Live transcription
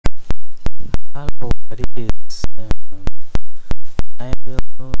Hello, buddies. I will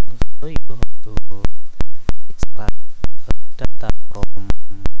show you how to extract data from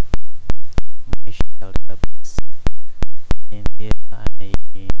mysql database. And here I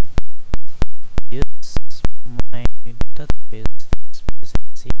use my database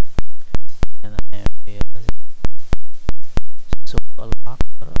specific, and I will show a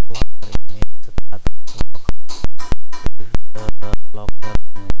locker. Locker ini status locker. If the locker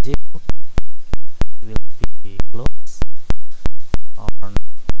 0 will be closed or not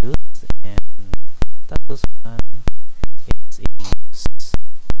used, and status 1 is in use.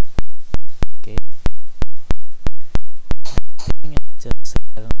 Okay, I think I just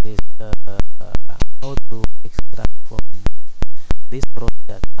share this how to extract from this raw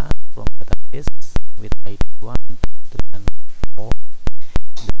data from database with ID 1, 2, 3, and 4.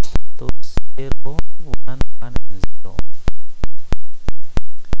 The status 0, 1, 1, and 0.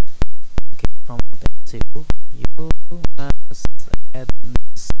 Okay, from nodemcu you must add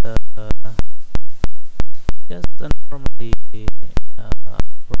this just normally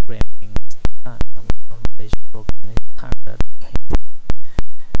programming standard,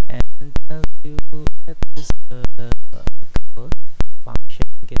 and just you add this code function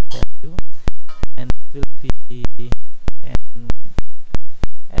get value, and it will be and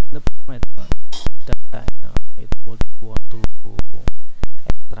the parameter that it would want to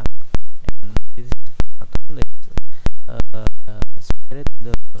extract, and this is the pattern that separate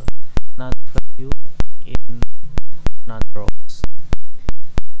the node value in node rows.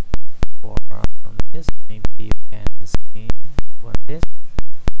 For this, maybe you can say for this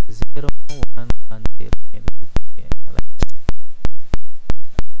 0, 1, 1, 0, and it will be like this.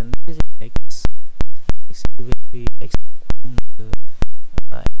 And this is x will be x from the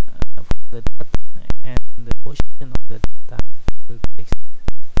data, and the position of the data will be x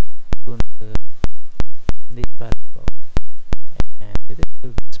to this variable, and it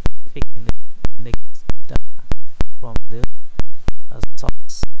will be specific in the index data from the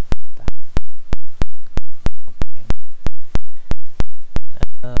source data. Okay.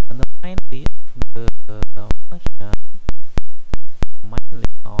 Finally, the function mainly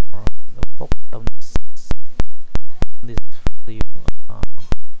or the focus on this value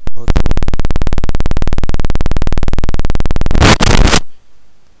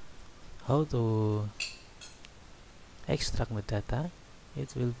how to extract the data.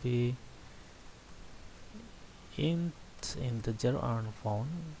 It will be int integer on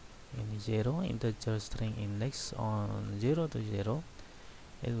phone in 0, integer string index on 0 to 0,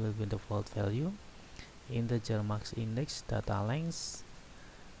 it will be default value, integer max index data length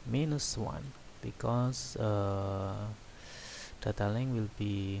 -1, because data length will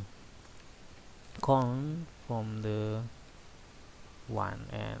be count from the 1,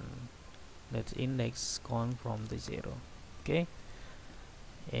 and that index count from the 0. Okay,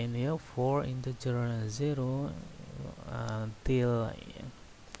 and here for integer 0 till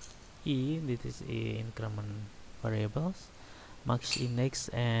e, this is increment variables, max index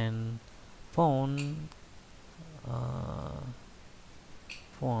and font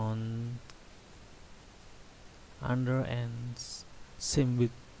under and same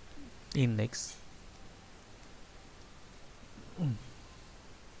with index.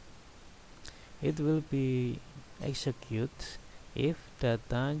 It will be execute if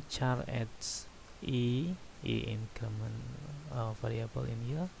data char adds e increment variable in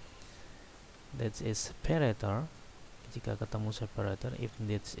here, that is separator. Jika ketemu separator, if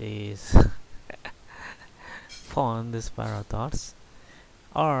this is found the separators,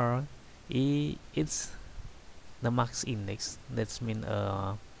 or it's the max index, that's mean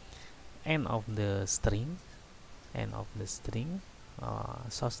end of the string,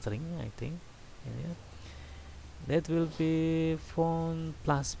 source string, I think. Yeah. That will be font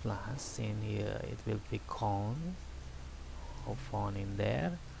plus plus in here. It will be count of font in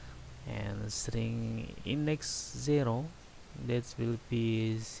there, and string index 0, that will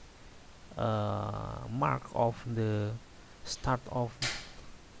be mark of the start of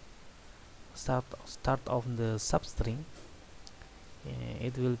the substring.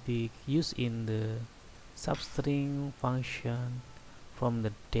 It will be used in the substring function from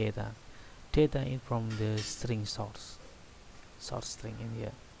the data in from the string source string in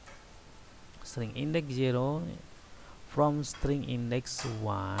here. String index 0 from string index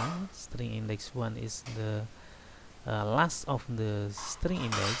 1. String index 1 is the last of the string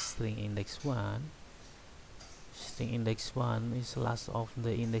index. String index 1 is last of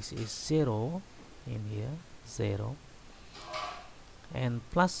the index is 0 in here, 0, and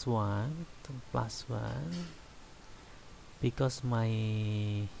 +1 because my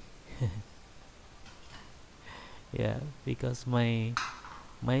Yeah, because my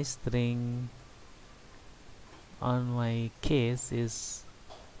string on my case is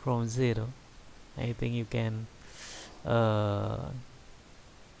from 0. I think you can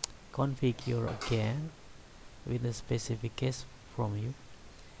configure again with a specific case from you.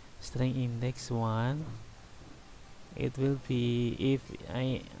 String index 1, it will be if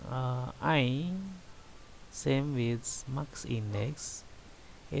I same with max index,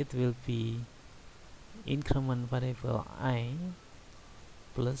 it will be increment variable I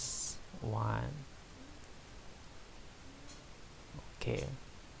plus 1. Okay,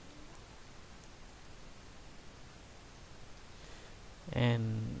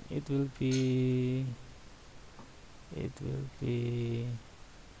 and it will be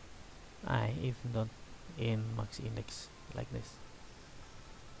I if not in max index, like this.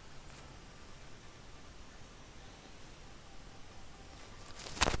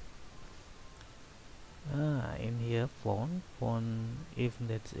 In here font if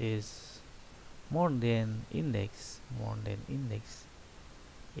that is more than index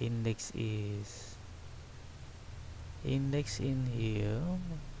index is index in here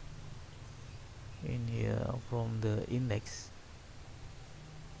from the index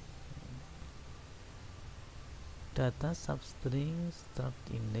data substring start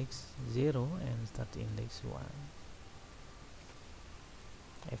index 0 and start index 1.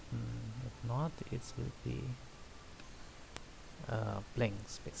 If not, it will be blank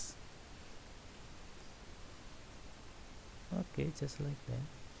space. Okay, just like that.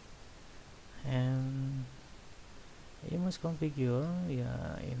 And you must configure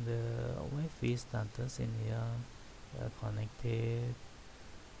in the Wi-Fi status in here connected,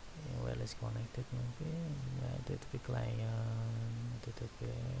 wireless connected, maybe HTTP client,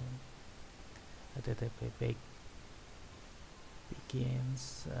 HTTP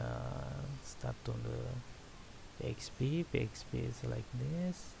begins start on the PXP is like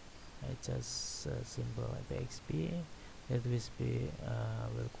this. I just simple PXP that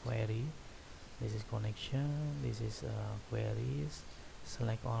will query. This is connection, this is queries,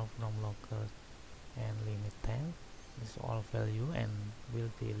 select all from local and limit 10. This is all value and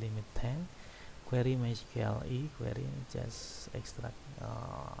will be limit 10. Query mysql query, just extract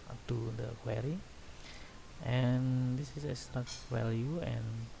to the query, and this is extract value and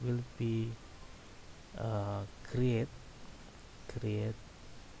will be create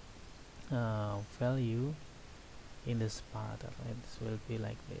value in the sparta. It will be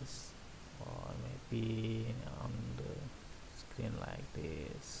like this, or maybe on the screen like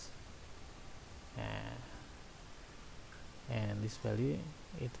this, and this value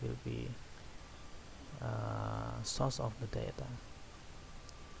it will be source of the data.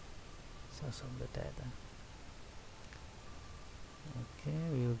 Okay,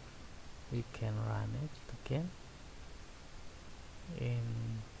 we can run it again in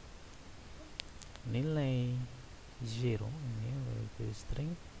nilai 0. Here will be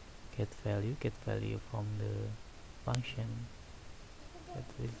string get value from the function that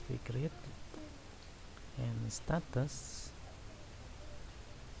will be create, and status,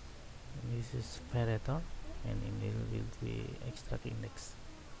 this is operator, and in it will be extract index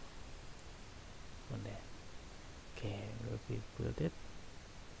from there. Okay, will be build it,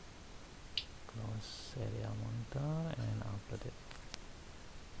 close serial monitor and upload it.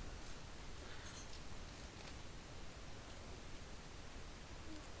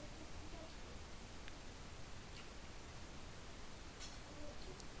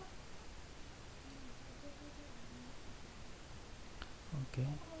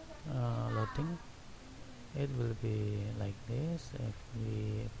 Okay, loading, it will be like this. If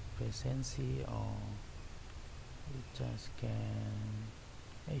we present C, or we just can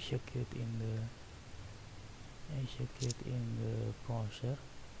execute in the browser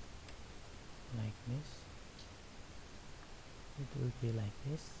like this. It will be like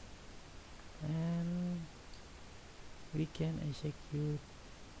this, and we can execute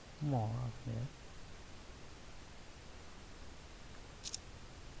more of that.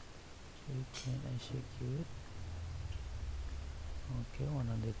 We can execute, okay,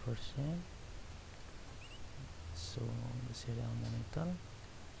 100%. So the serial monitor,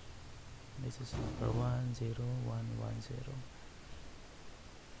 this is number 10110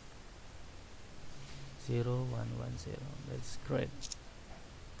 0110. That's great.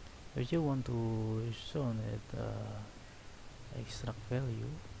 If you want to show that extract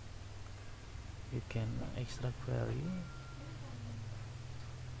value, you can extract value.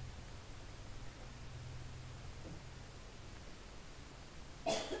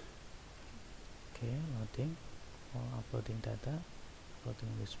 Okay, loading or uploading data, uploading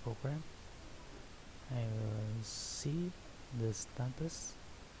this program, I will see the status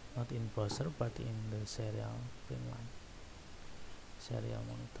not in browser but in the serial print line, serial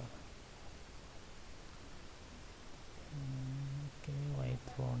monitor. Okay, wait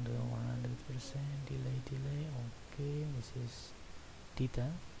for the 100% delay. Okay, this is data,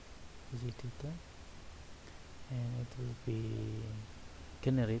 and it will be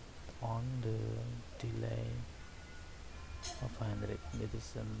generated on the delay of 100, that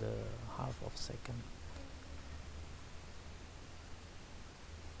is in the half of second.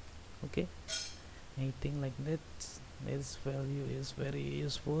 Okay, anything like that, this value is very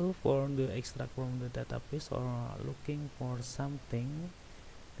useful for the extract from the database or looking for something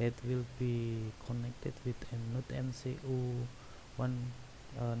that will be connected with a nodemcu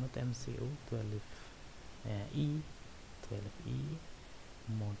 12e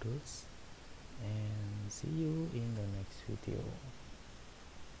modules. And see you in the next video.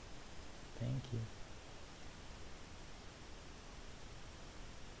 Thank you.